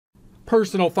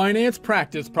Personal finance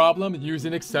practice problem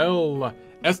using Excel.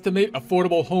 Estimate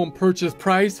affordable home purchase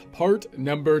price, part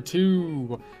number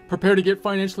 2. Prepare to get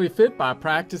financially fit by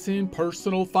practicing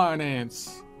personal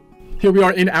finance. Here we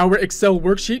are in our Excel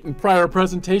worksheet. In prior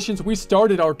presentations, we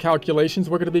started our calculations.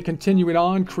 We're going to be continuing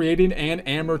on creating an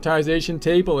amortization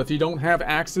table. If you don't have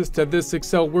access to this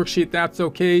Excel worksheet, that's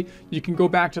okay. You can go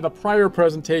back to the prior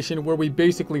presentation where we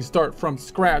basically start from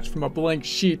scratch from a blank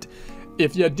sheet.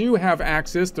 If you do have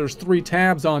access, there's 3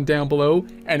 tabs on down below: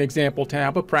 an example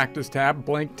tab, a practice tab,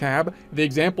 blank tab. The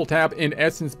example tab in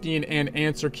essence being an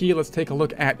answer key. Let's take a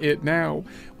look at it now.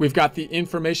 We've got the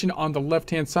information on the left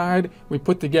hand side. We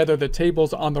put together the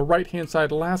tables on the right hand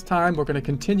side last time. We're going to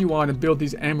continue on and build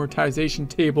these amortization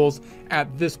tables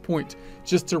at this point.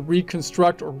 Just to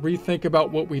reconstruct or rethink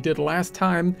about what we did last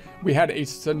time, we had a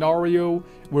scenario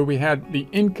where we had the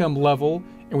income level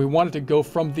and we wanted to go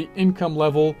from the income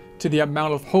level to the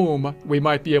amount of home we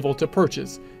might be able to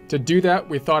purchase. To do that,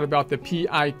 we thought about the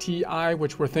PITI,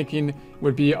 which we're thinking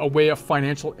would be a way a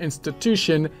financial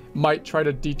institution might try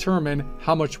to determine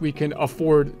how much we can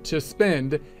afford to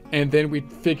spend. And then we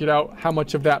figured out how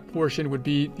much of that portion would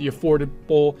be the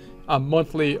affordable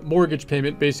monthly mortgage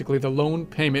payment, basically the loan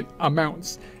payment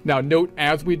amounts. Now note,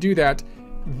 as we do that,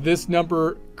 this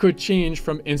number could change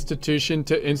from institution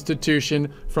to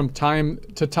institution, from time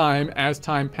to time, as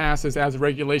time passes, as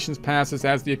regulations passes,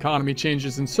 as the economy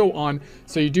changes, and so on.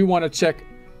 So you do want to check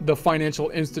the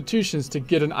financial institutions to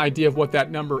get an idea of what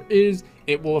that number is.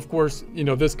 It will, of course,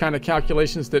 this kind of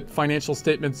calculations that financial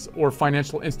statements or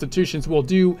financial institutions will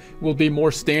do will be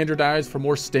more standardized for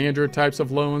more standard types of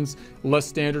loans, less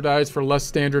standardized for less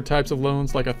standard types of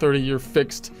loans, like a 30-year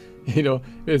fixed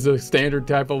is a standard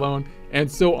type of loan,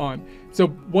 and so on.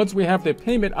 So once we have the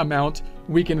payment amount,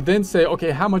 we can then say, okay,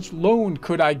 how much loan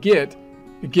could I get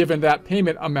given that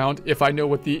payment amount if I know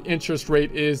what the interest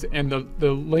rate is and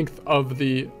the length of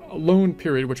the loan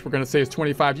period, which we're going to say is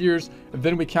 25 years. And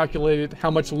then we calculated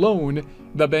how much loan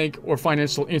the bank or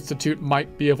financial institute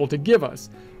might be able to give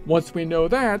us. Once we know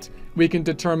that, we can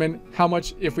determine how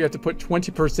much, if we have to put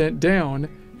 20% down,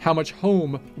 how much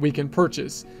home we can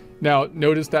purchase. Now,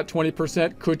 notice that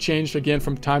 20% could change again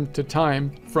from time to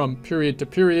time, from period to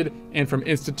period, and from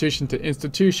institution to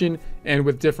institution, and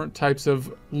with different types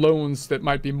of loans that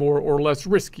might be more or less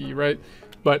risky, right?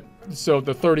 But so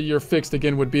the 30-year fixed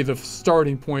again would be the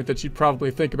starting point that you'd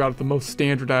probably think about, the most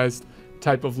standardized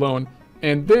type of loan.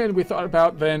 And then we thought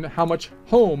about then how much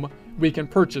home we can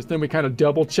purchase. Then we kind of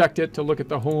double checked it to look at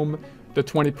the home, the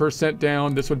 20%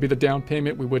 down. This would be the down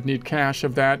payment. We would need cash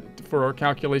of that for our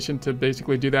calculation to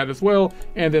basically do that as well.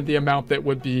 And then the amount that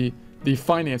would be the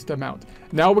financed amount.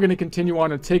 Now we're going to continue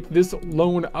on and take this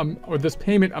loan or this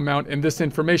payment amount and this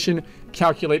information,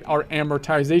 calculate our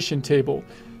amortization table.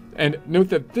 And note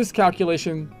that this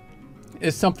calculation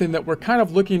is something that we're kind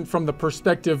of looking from the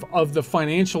perspective of the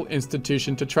financial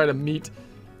institution to try to meet,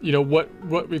 what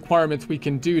requirements we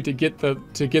can do to get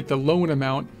the loan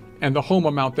amount and the home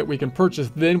amount that we can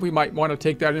purchase. Then we might want to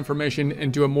take that information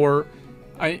and do a more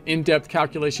in-depth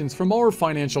calculations from our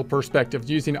financial perspective,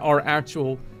 using our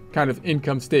actual kind of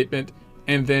income statement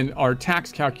and then our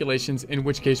tax calculations, in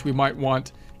which case we might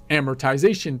want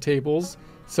amortization tables.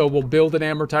 So we'll build an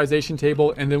amortization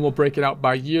table and then we'll break it out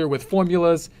by year with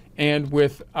formulas and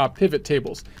with pivot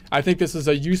tables. I think this is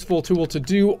a useful tool to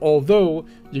do, although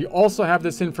you also have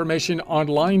this information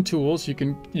online tools. You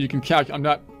can calculate. I'm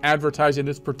not advertising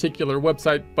this particular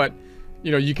website, but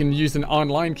you can use an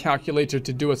online calculator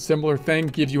to do a similar thing,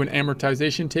 give you an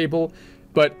amortization table,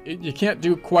 but you can't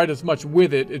do quite as much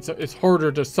with it. It's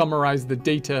harder to summarize the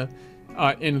data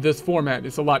in this format.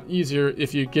 It's a lot easier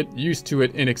if you get used to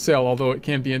it in Excel, although it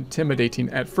can be intimidating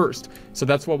at first. So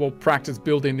that's why we'll practice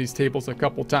building these tables a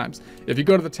couple times. If you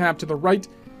go to the tab to the right,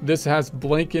 this has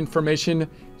blank information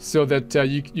so that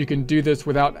you can do this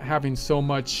without having so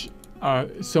much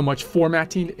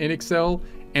formatting in Excel.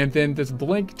 And then this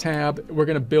blank tab, we're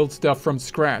going to build stuff from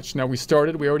scratch. Now we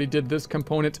already did this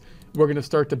component. We're going to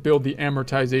start to build the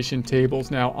amortization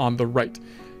tables now on the right.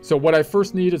 So what I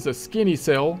first need is a skinny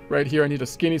cell. Right here I need a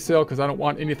skinny cell because I don't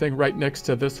want anything right next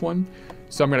to this one.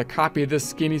 So I'm going to copy this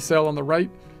skinny cell on the right,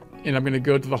 and I'm going to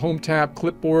go to the Home tab,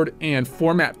 Clipboard, and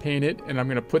Format Paint it, and I'm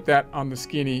going to put that on the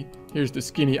skinny. Here's the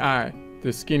skinny eye.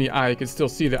 The skinny eye, you can still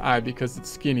see the eye because it's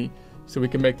skinny. So we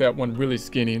can make that one really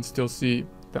skinny and still see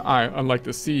the eye, unlike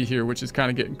the C here, which is kind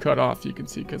of getting cut off, you can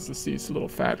see, because the C is a little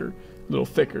fatter, a little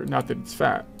thicker. Not that it's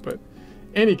fat, but in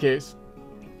any case,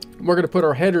 we're going to put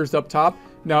our headers up top.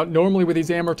 Now, normally with these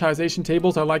amortization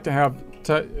tables, I like to have,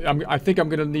 I think I'm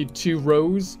going to need 2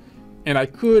 rows, and I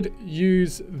could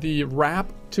use the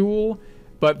wrap tool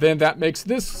But then that makes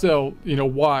this cell, you know,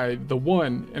 Y, the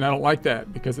 1, and I don't like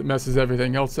that because it messes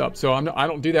everything else up. So I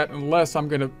don't do that unless I'm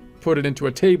going to put it into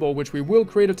a table, which we will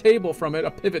create a table from it,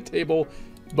 a pivot table,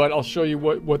 but I'll show you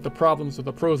what the problems or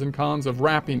the pros and cons of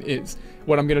wrapping is.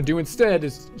 What I'm going to do instead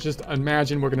is just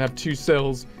imagine we're going to have 2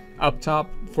 cells up top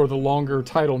for the longer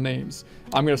title names.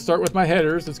 I'm going to start with my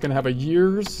headers. It's going to have a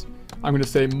years. I'm going to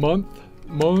say month,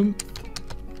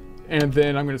 and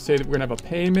then I'm going to say that we're going to have a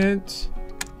payment,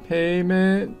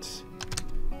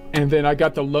 and then I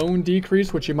got the loan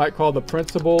decrease, which you might call the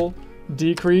principal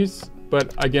decrease,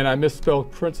 but again, I misspell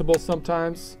principal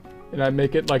sometimes, and I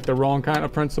make it like the wrong kind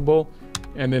of principal,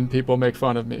 and then people make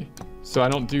fun of me. So I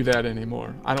don't do that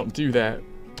anymore. I don't do that.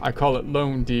 I call it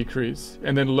loan decrease,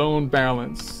 and then loan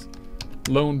balance.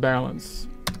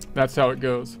 That's how it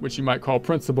goes, which you might call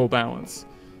principal balance,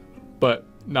 but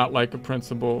not like a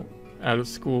principal out of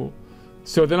school.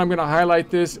 So then I'm going to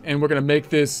highlight this, and we're going to make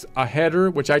this a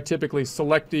header, which I typically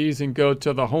select these and go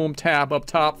to the home tab up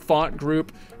top, font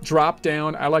group, drop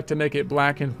down. I like to make it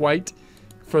black and white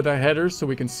for the header so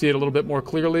we can see it a little bit more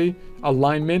clearly.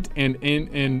 Alignment, and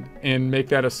make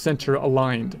that a center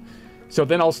aligned. So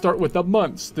then I'll start with the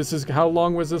months. This is how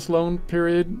long was this loan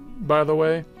period, by the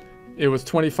way? It was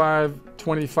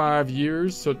 25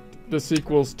 years. So this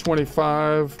equals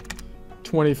 25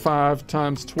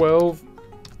 times 12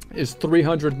 is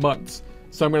 300 months.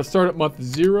 So I'm going to start at month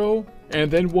 0,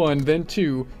 and then 1, then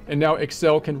 2, and now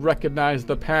Excel can recognize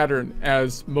the pattern,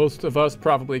 as most of us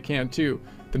probably can too.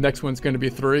 The next one's going to be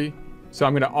 3. So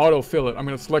I'm going to autofill it. I'm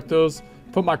going to select those,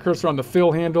 put my cursor on the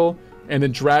fill handle, and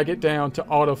then drag it down to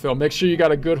autofill. Make sure you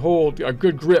got a good hold, a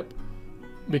good grip,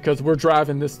 because we're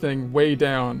driving this thing way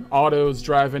down. Auto's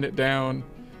driving it down,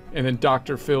 and then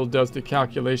Dr. Phil does the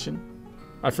calculation.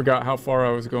 I forgot how far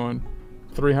I was going.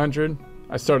 300.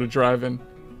 I started driving.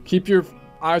 Keep your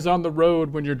eyes on the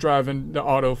road when you're driving the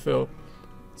autofill.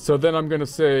 So then I'm going to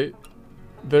say,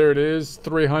 there it is,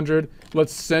 300.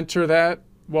 Let's center that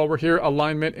while we're here,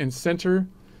 alignment and center.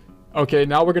 Okay,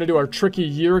 now we're going to do our tricky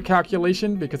year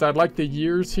calculation, because I'd like the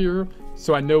years here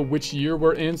so I know which year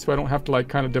we're in, so I don't have to like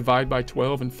kind of divide by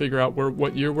 12 and figure out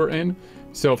what year we're in.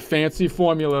 So fancy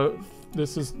formula.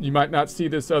 This is, you might not see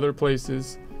this other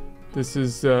places. This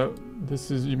is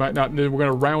you might not know. We're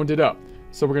going to round it up.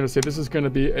 So we're going to say this is going to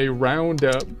be a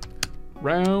roundup.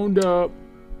 So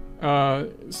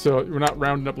we're not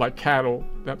rounding up like cattle.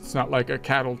 That's not like a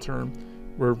cattle term.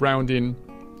 We're rounding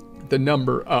the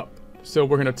number up. So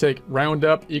we're going to take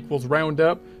roundup equals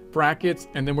roundup, brackets,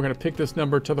 and then we're going to pick this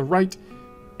number to the right.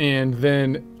 And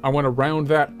then I want to round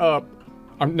that up.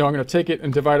 I'm going to take it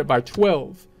and divide it by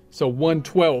 12. So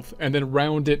 1/12, and then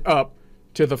round it up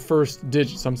to the first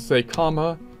digit. So I'm going to say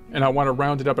comma, and I want to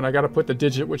round it up, and I got to put the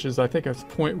digit, which is, I think it's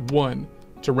 0.1,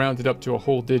 to round it up to a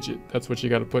whole digit. That's what you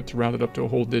got to put to round it up to a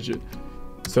whole digit.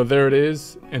 So there it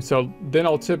is. And so then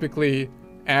I'll typically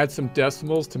add some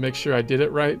decimals to make sure I did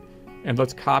it right. And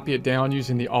let's copy it down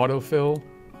using the autofill.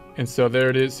 And so there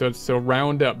it is. So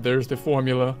round up. There's the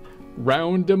formula.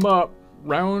 Round them up.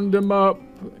 Round them up.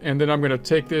 And then I'm going to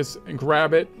take this and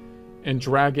grab it and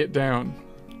drag it down.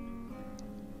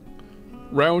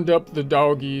 Round up the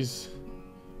doggies,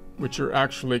 which are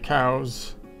actually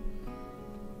cows.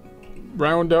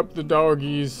 Round up the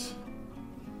doggies.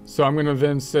 So I'm going to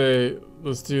then say,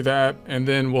 let's do that. And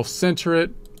then we'll center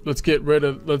it. Let's get rid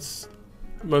of, let's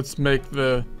make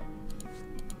the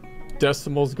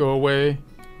decimals go away.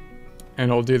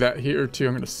 And I'll do that here too.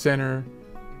 I'm going to center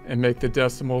and make the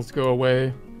decimals go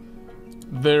away.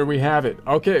 There we have it.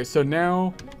 Okay, so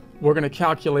now we're going to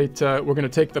calculate, we're going to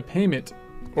take the payment,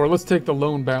 or let's take the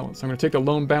loan balance. I'm going to take the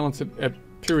loan balance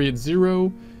at period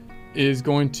 0 is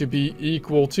going to be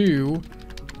equal to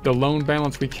the loan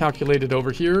balance we calculated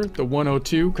over here, the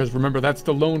 102, because remember that's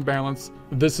the loan balance.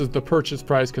 This is the purchase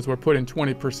price because we're putting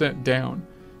 20% down.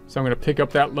 So I'm going to pick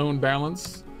up that loan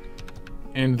balance,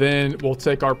 and then we'll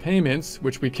take our payments,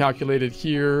 which we calculated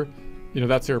here. You know,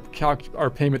 that's our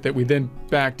payment that we then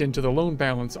backed into the loan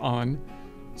balance on.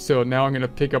 So now I'm going to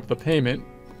pick up the payment.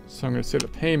 So I'm going to say the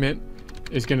payment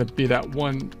is going to be that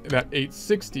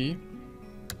 860.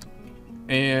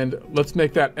 And let's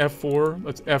make that F4.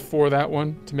 Let's F4 that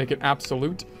one to make it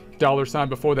absolute. $sign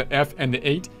before the F and the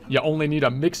 8. You only need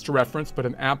a mixed reference, but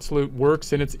an absolute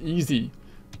works and it's easy.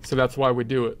 So that's why we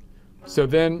do it. So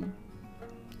then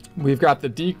we've got the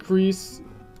decrease.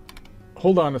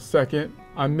 Hold on a second.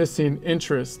 I'm missing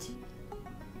interest.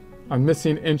 I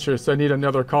need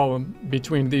another column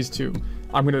between these two.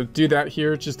 I'm going to do that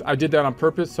here. I did that on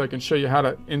purpose so I can show you how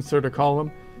to insert a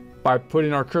column by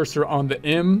putting our cursor on the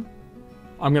M.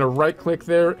 I'm going to right click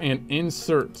there and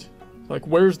insert. Like,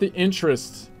 where's the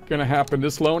interest? gonna happen?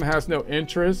 This loan has no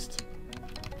interest.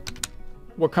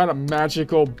 What kind of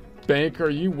magical bank are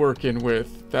you working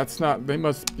with? That's not, they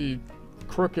must be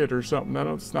crooked or something.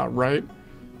 That's not right.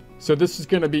 So this is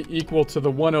going to be equal to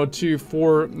the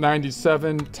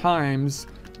 102,497 times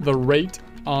the rate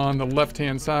on the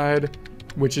left-hand side,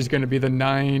 which is going to be the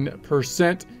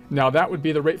 9%. Now that would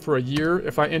be the rate for a year.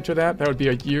 If I enter that, that would be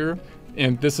a year.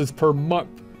 And this is per month.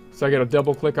 So I got to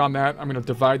double click on that. I'm going to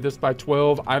divide this by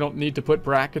 12. I don't need to put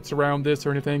brackets around this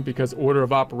or anything because order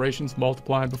of operations,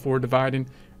 multiplying before dividing.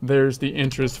 There's the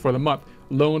interest for the month.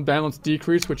 Loan balance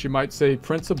decrease, which you might say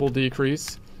principal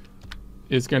decrease,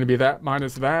 is going to be that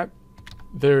minus that.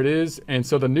 There it is. And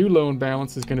so the new loan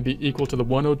balance is going to be equal to the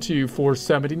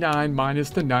 102,479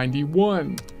 minus the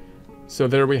 91. So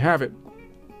there we have it.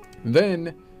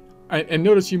 Then, and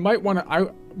notice you might want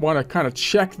to kind of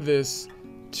check this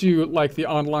to like the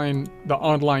online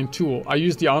tool. I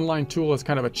use the online tool as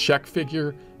kind of a check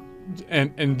figure,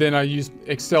 and then I use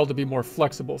Excel to be more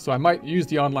flexible. So I might use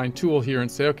the online tool here and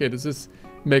say, okay, does this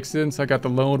make sense? I got the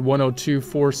loan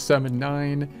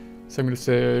 102,479. So I'm going to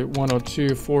say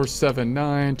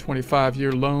 102,479,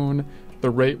 25-year loan. The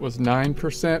rate was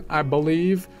 9%, I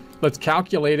believe. Let's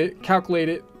calculate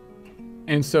it.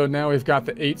 And so now we've got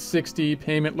the 860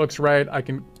 payment looks right. I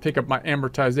can pick up my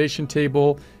amortization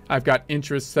table. I've got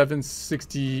interest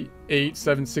 768,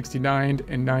 769,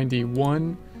 and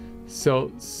 91.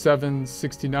 So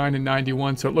 769 and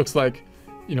 91. So it looks like,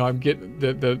 you know, I'm getting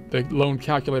the loan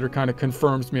calculator kind of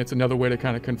confirms me. It's another way to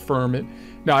kind of confirm it.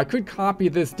 Now I could copy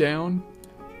this down,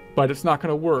 but it's not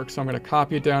going to work. So I'm going to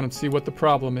copy it down and see what the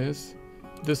problem is.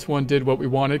 This one did what we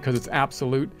wanted because it's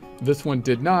absolute. This one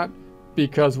did not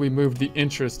because we moved the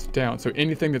interest down. So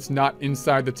anything that's not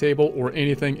inside the table, or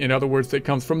anything, in other words, that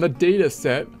comes from the data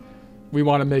set, we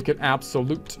want to make it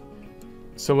absolute.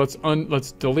 So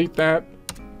let's delete that.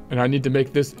 And I need to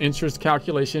make this interest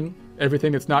calculation.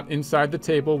 Everything that's not inside the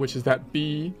table, which is that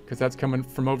B, because that's coming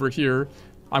from over here,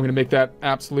 I'm going to make that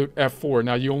absolute F4.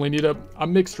 Now you only need a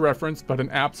mixed reference, but an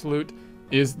absolute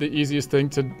is the easiest thing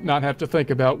to not have to think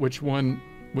about which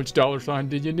dollar sign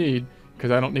did you need,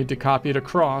 because I don't need to copy it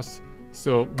across.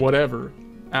 So whatever,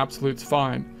 absolute's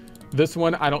fine. This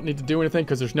one, I don't need to do anything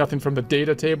because there's nothing from the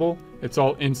data table. It's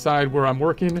all inside where I'm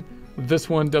working. This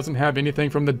one doesn't have anything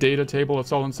from the data table.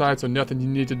 It's all inside, so nothing you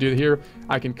need to do here.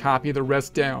 I can copy the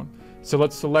rest down. So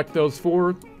let's select those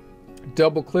four.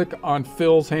 Double click on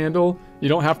Phil's handle. You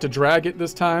don't have to drag it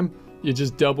this time. You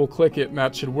just double click it and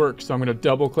that should work. So I'm going to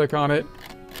double click on it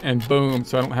and boom.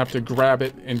 So I don't have to grab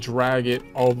it and drag it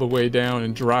all the way down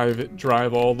and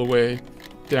drive all the way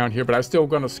down here. But I'm still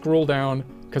going to scroll down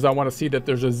because I want to see that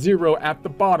there's a 0 at the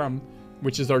bottom,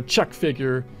 which is our check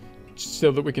figure,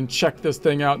 so that we can check this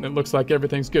thing out and it looks like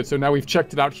everything's good. So now we've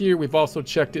checked it out here. We've also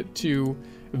checked it to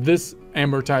this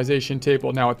amortization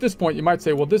table. Now at this point you might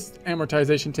say, well, this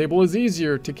amortization table is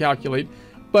easier to calculate,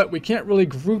 but we can't really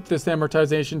group this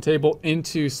amortization table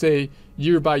into, say,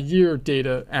 year by year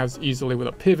data as easily with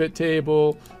a pivot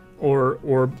table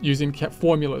or using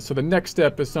formulas. So the next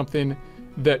step is something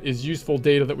that is useful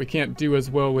data that we can't do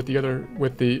as well with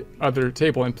the other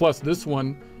table. And plus this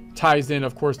one ties in,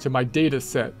 of course, to my data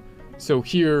set. So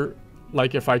here,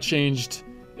 like if I changed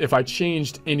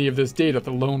any of this data,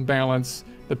 the loan balance,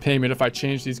 the payment, if I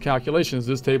change these calculations,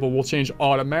 this table will change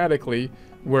automatically,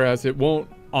 whereas it won't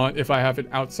if I have it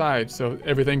outside. So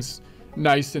everything's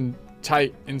nice and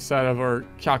tight inside of our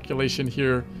calculation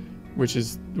here, which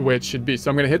is the way it should be.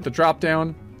 So I'm going to hit the drop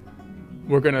down.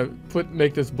 We're going to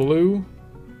make this blue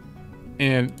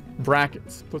and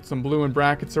brackets, put some blue and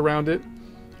brackets around it.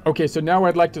 Okay, so now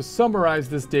I'd like to summarize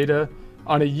this data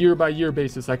on a year-by-year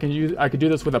basis. I could do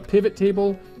this with a pivot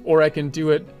table, or I can do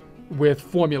it with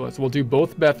formulas. We'll do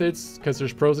both methods because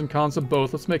there's pros and cons of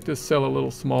both. Let's make this cell a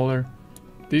little smaller.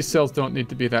 These cells don't need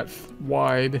to be that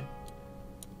wide.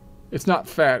 It's not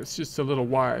fat, it's just a little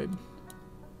wide.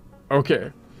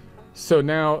 Okay, so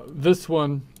now this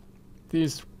one,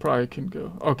 these probably can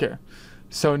go. Okay,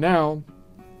 so now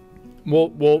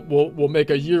we'll make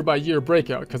a year-by-year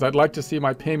breakout because I'd like to see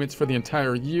my payments for the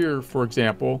entire year, for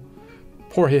example.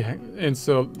 And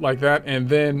so like that, and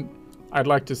then I'd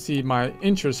like to see my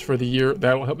interest for the year.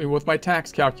 That'll help me with my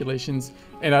tax calculations,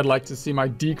 and I'd like to see my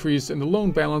decrease in the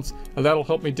loan balance, and that'll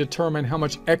help me determine how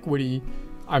much equity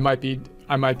I might be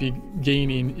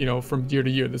gaining, you know, from year to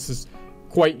year. This is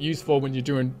quite useful when you're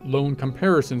doing loan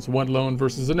comparisons, one loan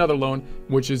versus another loan,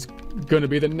 which is going to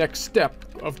be the next step,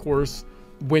 of course,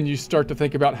 when you start to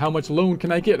think about how much loan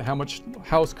can I get, how much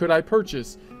house could I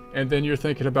purchase. And then you're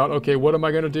thinking about, okay, what am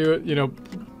I going to do, you know,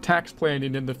 tax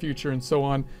planning in the future and so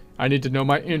on. I need to know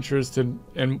my interest and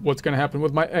what's going to happen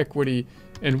with my equity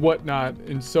and whatnot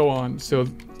and so on. So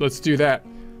let's do that.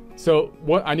 So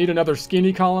what, I need another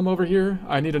skinny column over here.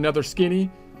 I need another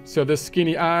skinny. So this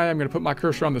skinny eye, I'm going to put my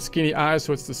cursor on the skinny eye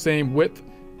so it's the same width,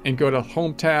 and go to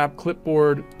Home tab,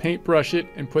 Clipboard, paintbrush it,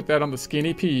 and put that on the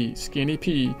skinny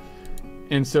P.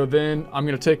 And so then I'm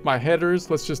going to take my headers.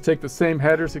 Let's just take the same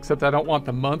headers, except I don't want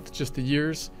the month, just the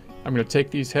years. I'm going to take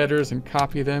these headers and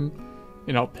copy them,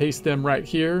 and I'll paste them right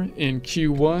here in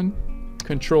Q1,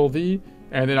 Control V,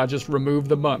 and then I just remove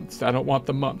the months. I don't want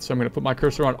the months. So I'm going to put my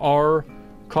cursor on R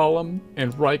column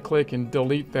and right click and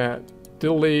delete that.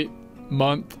 Delete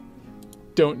month,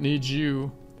 don't need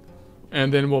you.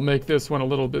 And then we'll make this one a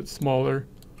little bit smaller.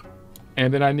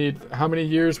 And then I need, how many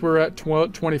years we're at?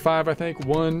 25, I think.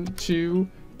 1, 2,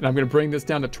 and I'm going to bring this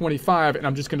down to 25, and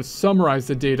I'm just going to summarize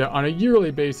the data on a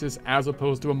yearly basis as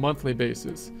opposed to a monthly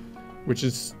basis, which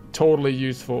is totally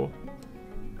useful.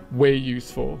 Way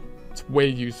useful. It's way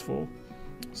useful.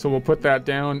 So we'll put that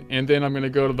down, and then I'm going to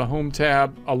go to the Home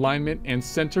tab, Alignment and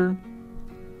Center.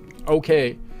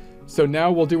 Okay, so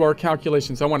now we'll do our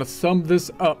calculations. I want to sum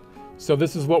this up. So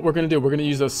this is what we're going to do. We're going to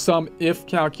use a sum if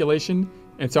calculation.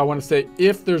 And so I want to say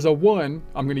if there's a 1,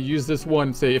 I'm going to use this 1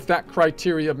 and say if that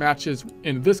criteria matches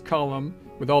in this column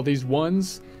with all these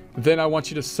 1s, then I want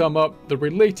you to sum up the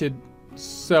related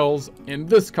cells in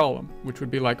this column, which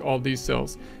would be like all these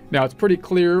cells. Now it's pretty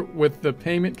clear with the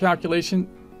payment calculation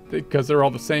because they're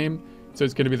all the same. So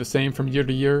it's going to be the same from year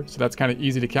to year. So that's kind of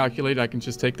easy to calculate. I can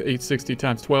just take the 860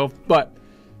 times 12. But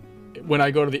when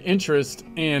I go to the interest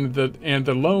and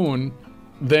the loan,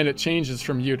 then it changes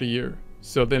from year to year.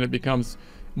 So then it becomes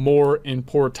more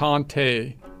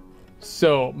importante.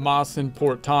 So más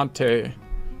importante.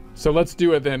 So let's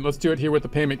do it then. Let's do it here with the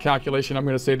payment calculation. I'm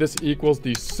going to say this equals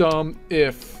the sum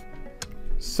if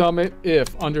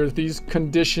under these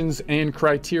conditions and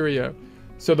criteria.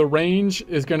 So the range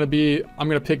is going to be, I'm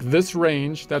going to pick this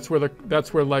range. That's where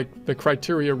like the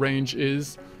criteria range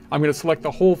is. I'm going to select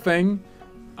the whole thing.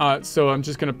 So I'm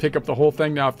just going to pick up the whole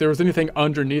thing. Now, if there was anything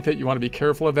underneath it, you want to be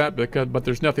careful of that, but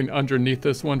there's nothing underneath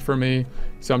this one for me.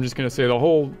 So I'm just going to say the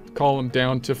whole column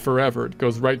down to forever. It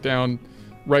goes right down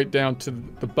to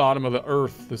the bottom of the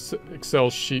earth. This Excel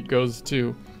sheet goes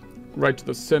to right to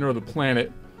the center of the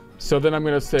planet. So then I'm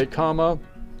going to say comma,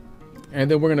 and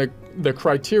then the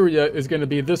criteria is going to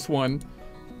be this one,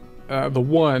 the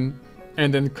 1,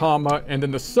 and then comma, and then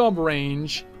the sum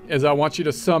range is I want you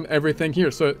to sum everything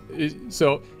here.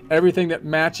 So everything that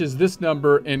matches this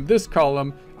number in this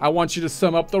column, I want you to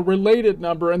sum up the related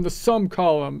number in the sum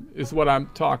column is what I'm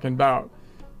talking about.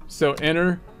 So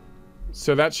enter.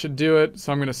 So that should do it.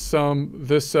 So I'm going to sum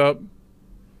this up.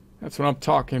 That's what I'm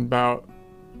talking about.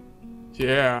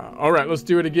 Yeah. All right, let's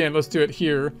do it again. Let's do it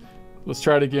here. Let's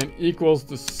try it again. Equals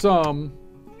the sum,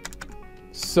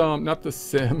 not the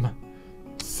sim,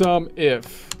 sum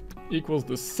if equals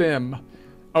the sim.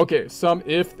 Okay, sum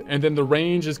if, and then the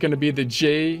range is going to be the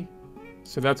J.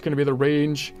 So that's going to be the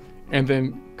range. And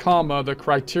then comma, the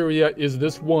criteria is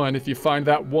this 1. If you find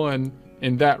that 1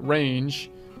 in that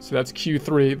range, so that's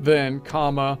Q3, then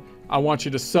comma, I want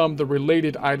you to sum the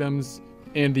related items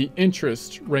in the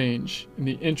interest range,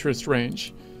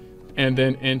 and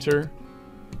then enter.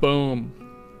 Boom.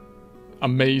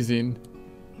 Amazing.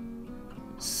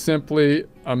 Simply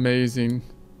amazing.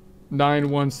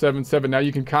 9177. Now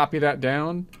you can copy that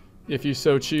down if you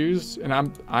so choose, and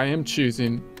I am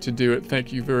choosing to do it.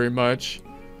 Thank you very much.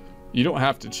 You don't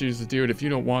have to choose to do it if you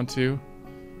don't want to.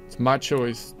 It's my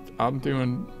choice. I'm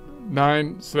doing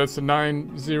 9, so that's a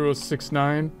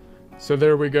 9069. So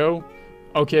there we go.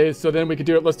 Okay, so then we could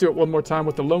do it. Let's do it one more time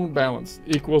with the loan balance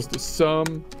equals the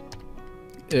sum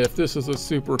if. This is a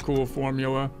super cool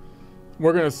formula.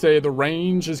 We're going to say the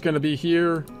range is going to be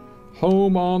here.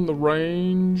 Home on the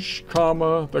range,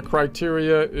 comma, the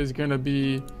criteria is going to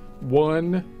be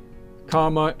 1,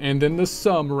 comma, and then the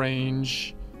sum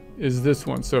range is this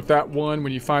one. So if that 1,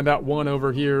 when you find that 1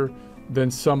 over here,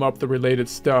 then sum up the related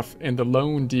stuff in the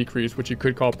loan decrease, which you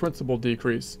could call principal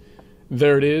decrease.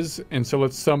 There it is. And so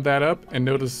let's sum that up, and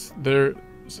notice there,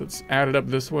 so let's add it up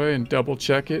this way and double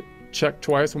check it. Check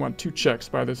twice. I want 2 checks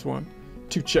by this one.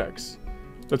 2 checks.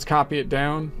 Let's copy it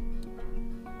down.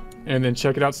 And then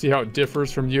check it out, see how it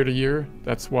differs from year to year.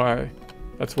 That's why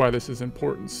this is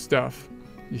important stuff.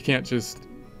 You can't just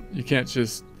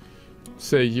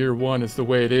say year 1 is the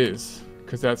way it is,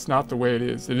 because that's not the way it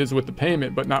is. It is with the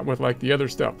payment, but not with like the other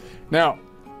stuff. Now,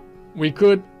 I'm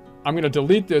going to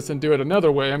delete this and do it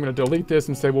another way. I'm going to delete this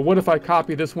and say, well, what if I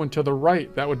copy this one to the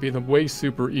right? That would be the way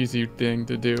super easy thing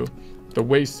to do. The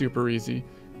way super easy.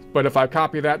 But if I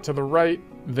copy that to the right,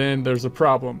 then there's a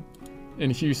problem in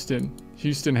Houston.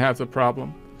 Houston has a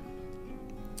problem.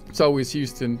 It's always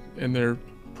Houston and their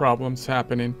problems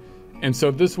happening. And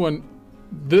so this one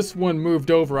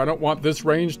moved over. I don't want this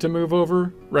range to move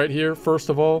over right here, first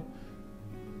of all.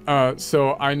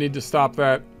 So I need to stop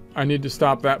that. I need to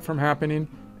stop that from happening.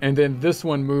 And then this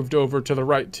one moved over to the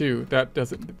right too. That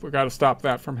doesn't, we got to stop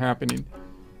that from happening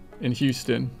in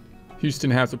Houston.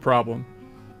 Houston has a problem.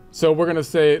 So we're going to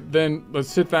say, then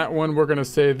let's hit that one. We're going to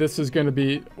say this is going to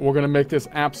be, we're going to make this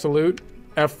absolute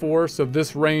F4. So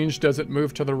this range doesn't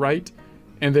move to the right.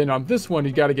 And then on this one,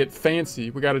 you got to get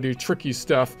fancy. We got to do tricky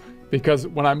stuff because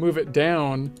when I move it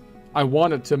down, I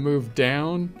want it to move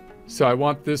down. So I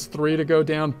want this 3 to go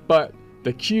down, but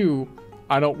the Q,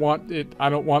 I don't want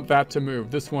that to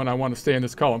move. This one, I want to stay in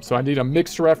this column. So I need a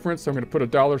mixed reference. So I'm going to put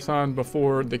a $sign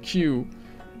before the Q.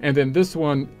 And then this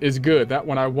one is good. That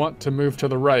one I want to move to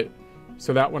the right.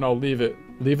 So that one I'll leave it.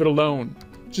 Leave it alone.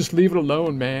 Just leave it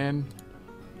alone, man.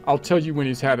 I'll tell you when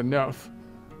he's had enough.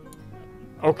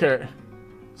 Okay.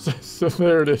 So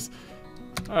there it is.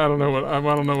 I don't know what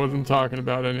I'm talking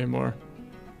about anymore.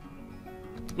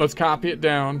 Let's copy it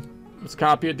down. Let's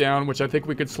copy it down, which I think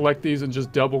we could select these and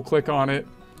just double click on it.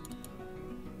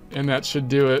 And that should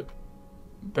do it.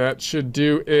 That should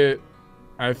do it,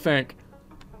 I think.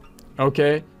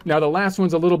 Okay. Now the last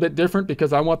one's a little bit different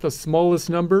because I want the smallest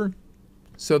number.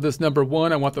 So this number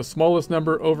 1, I want the smallest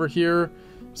number over here.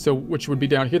 So which would be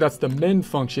down here. That's the min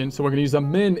function. So we're going to use a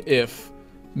min if.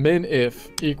 Min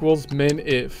if equals min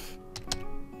if.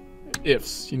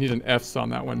 Ifs. You need an F's on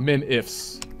that one. Min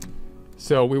ifs.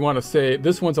 So we want to say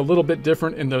this one's a little bit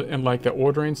different in like the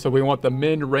ordering. So we want the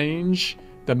min range.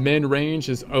 The min range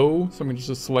is O. So I'm going to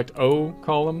just select O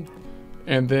column,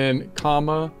 and then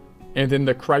comma, and then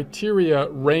the criteria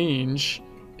range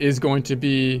is going to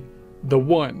be the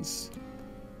ones.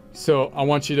 So I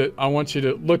want you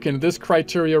to look in this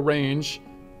criteria range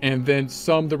and then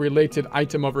sum the related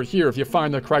item over here. If you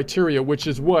find the criteria, which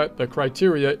is what? The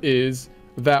criteria is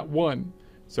that one.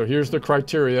 So here's the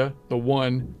criteria, the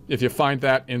 1. If you find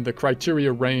that in the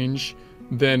criteria range,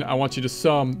 then I want you to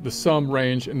sum the sum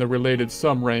range and the related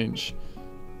sum range.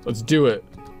 Let's do it.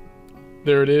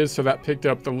 There it is. So that picked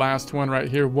up the last one right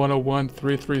here,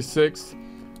 101,336.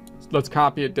 Let's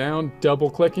copy it down, double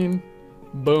clicking.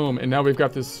 Boom. And now we've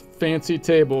got this fancy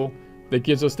table that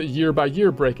gives us the year by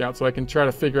year breakout. So I can try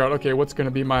to figure out, okay, what's going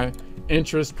to be my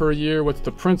interest per year? What's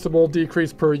the principal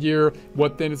decrease per year?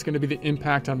 What then is going to be the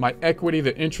impact on my equity?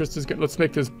 The interest is good. Let's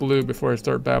make this blue before I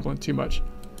start babbling too much.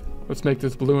 Let's make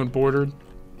this blue and bordered.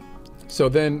 So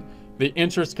then the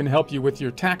interest can help you with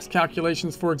your tax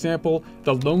calculations, for example.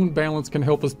 The loan balance can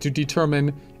help us to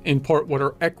determine in part what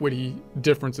our equity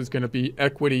difference is going to be.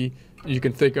 Equity you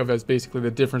can think of as basically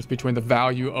the difference between the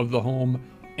value of the home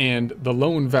and the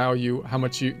loan value, how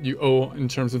much you owe in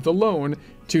terms of the loan.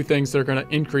 Two things that are going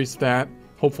to increase that,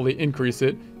 hopefully increase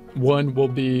it. One will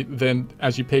be then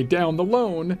as you pay down the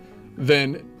loan,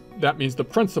 then that means the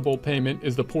principal payment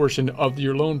is the portion of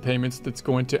your loan payments that's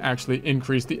going to actually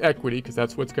increase the equity, because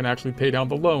that's what's going to actually pay down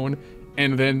the loan.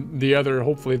 And then the other,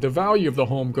 hopefully the value of the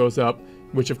home goes up,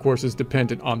 which of course is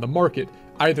dependent on the market.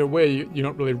 Either way, you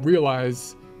don't really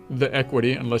realize the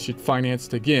equity unless you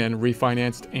financed again,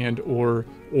 refinanced, and or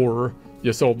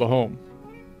you sold the home.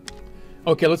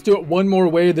 Okay, let's do it one more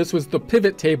way. This was the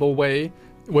pivot table way,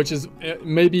 which is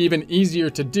maybe even easier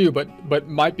to do, but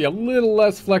might be a little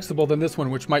less flexible than this one,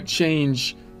 which might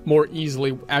change more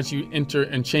easily as you enter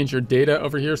and change your data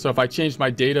over here. So if I change my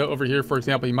data over here, for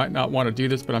example, you might not want to do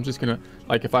this, but I'm just gonna,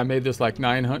 like if I made this like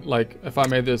 900, like if I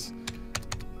made this,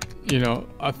 you know,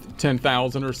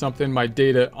 10,000 or something, my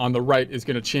data on the right is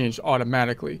gonna change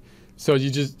automatically. So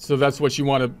so that's what you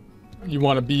want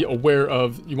to be aware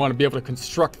of. You want to be able to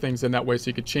construct things in that way so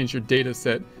you could change your data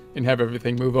set and have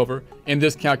everything move over. In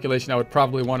this calculation, I would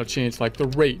probably want to change like the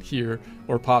rate here,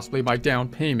 or possibly my down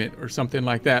payment or something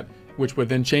like that, which would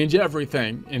then change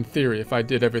everything in theory if I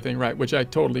did everything right, which I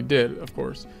totally did, of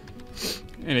course.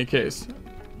 In any case,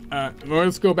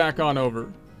 let's go back on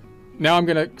over. Now I'm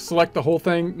going to select the whole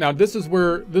thing. Now this is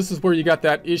where you got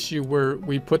that issue where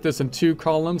we put this in 2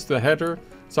 columns, the header.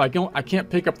 So I can't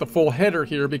pick up the full header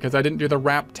here because I didn't do the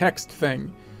wrap text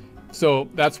thing. So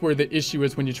that's where the issue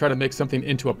is when you try to make something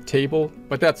into a table,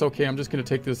 but that's okay. I'm just going to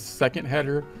take this second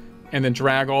header and then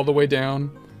drag all the way down,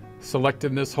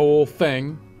 selecting this whole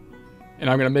thing, and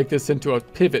I'm going to make this into a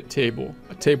pivot table,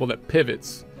 a table that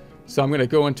pivots. So I'm going to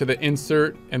go into the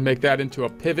insert and make that into a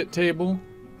pivot table,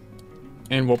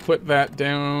 and we'll put that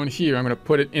down here. I'm going to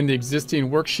put it in the existing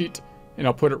worksheet, and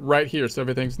I'll put it right here so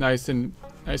everything's nice and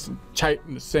tight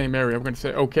in the same area. I'm going to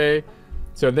say okay.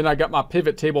 So then I got my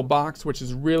pivot table box, which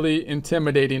is really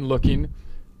intimidating looking,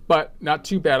 but not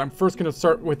too bad. I'm first going to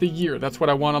start with the year. That's what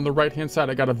I want on the right-hand side.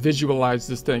 I got to visualize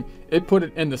this thing. It put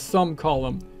it in the sum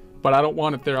column, but I don't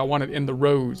want it there. I want it in the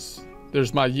rows.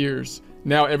 There's my years.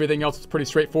 Now everything else is pretty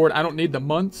straightforward. I don't need the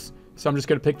months, so I'm just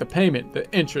going to pick the payment, the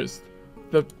interest,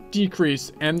 the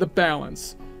decrease, and the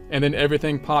balance. And then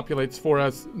everything populates for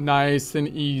us nice and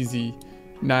easy.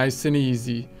 Nice and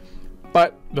easy.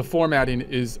 But the formatting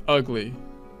is ugly,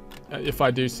 if I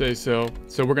do say so.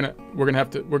 So we're gonna have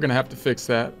to fix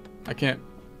that. I can't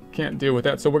deal with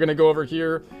that. So we're gonna go over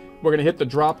here. We're gonna hit the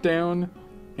drop down,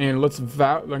 and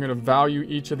I'm gonna value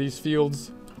each of these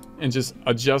fields and just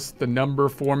adjust the number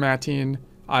formatting.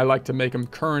 I like to make them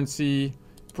currency,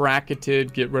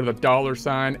 bracketed, get rid of the dollar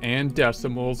sign and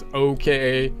decimals.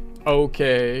 Okay.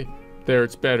 There,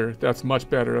 it's better. That's much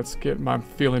better. I'm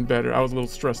feeling better. I was a little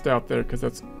stressed out there because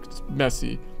it's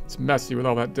messy. It's messy with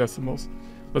all that decimals.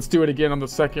 Let's do it again on the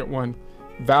second one.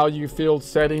 Value field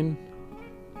setting.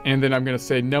 And then I'm going to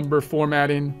say number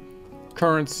formatting,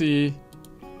 currency,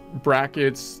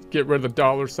 brackets, get rid of the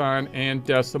dollar sign and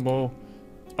decimal.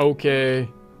 Okay.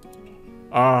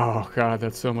 Oh, God,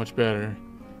 that's so much better.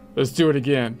 Let's do it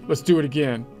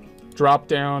again. Drop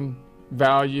down,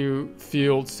 value,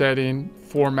 field setting,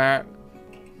 format,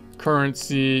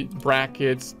 currency,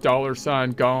 brackets, dollar sign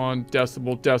gone,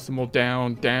 decimal,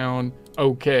 down.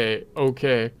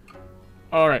 Okay.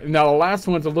 All right, now the last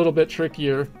one's a little bit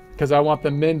trickier because I want the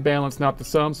min balance, not the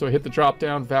sum. So I hit the drop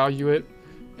down, value it,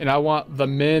 and I want the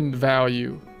min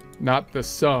value, not the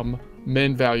sum,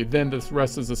 min value. Then the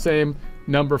rest is the same.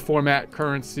 Number, format,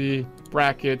 currency,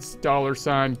 brackets, dollar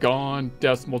sign gone,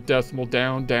 decimal,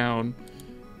 down,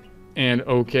 and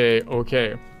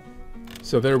okay.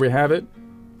 So there we have it.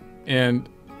 And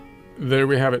there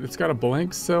we have it. It's got a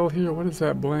blank cell here. What is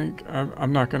that blank?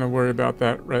 I'm not going to worry about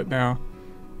that right now.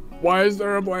 Why is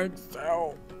there a blank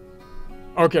cell?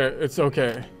 Okay, it's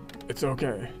okay.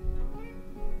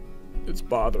 It's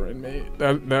bothering me.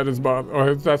 That is bothering.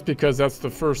 Oh, that's because that's the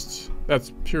first.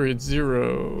 That's period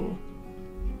 0.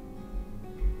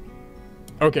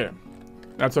 Okay,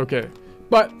 that's okay.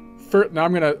 But now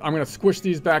I'm gonna squish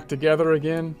these back together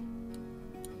again.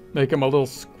 Make them a little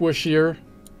squishier.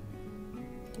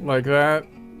 Like that,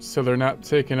 so they're not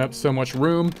taking up so much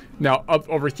room. Now up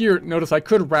over here, notice I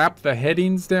could wrap the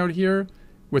headings down here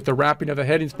with the wrapping of the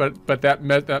headings, but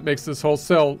that makes this whole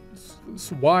cell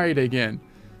wide again.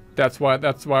 That's why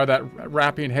that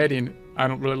wrapping heading, I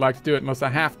don't really like to do it unless I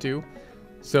have to.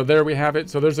 So there we have it.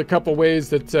 So there's a couple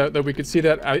ways that we could see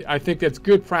that. I think that's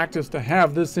good practice to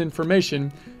have this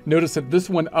information. Notice that this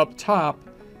one up top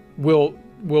will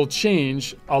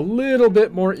change a little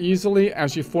bit more easily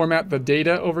as you format the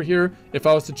data over here. If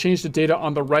I was to change the data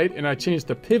on the right and I change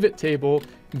the pivot table,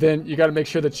 then you got to make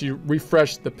sure that you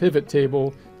refresh the pivot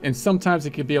table. And sometimes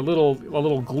it could be a little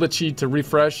glitchy to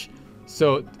refresh.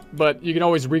 So, but you can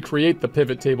always recreate the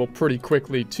pivot table pretty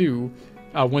quickly too.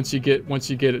 Once you get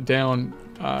it down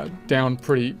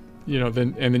pretty,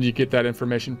 then you get that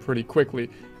information pretty quickly.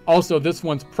 Also, this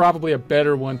one's probably a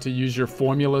better one to use your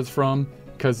formulas from,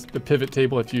 because the pivot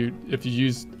table, if you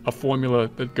use a formula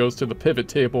that goes to the pivot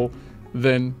table,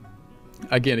 then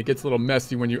again it gets a little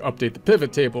messy when you update the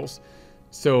pivot tables.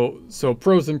 So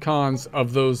pros and cons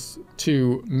of those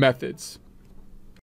two methods.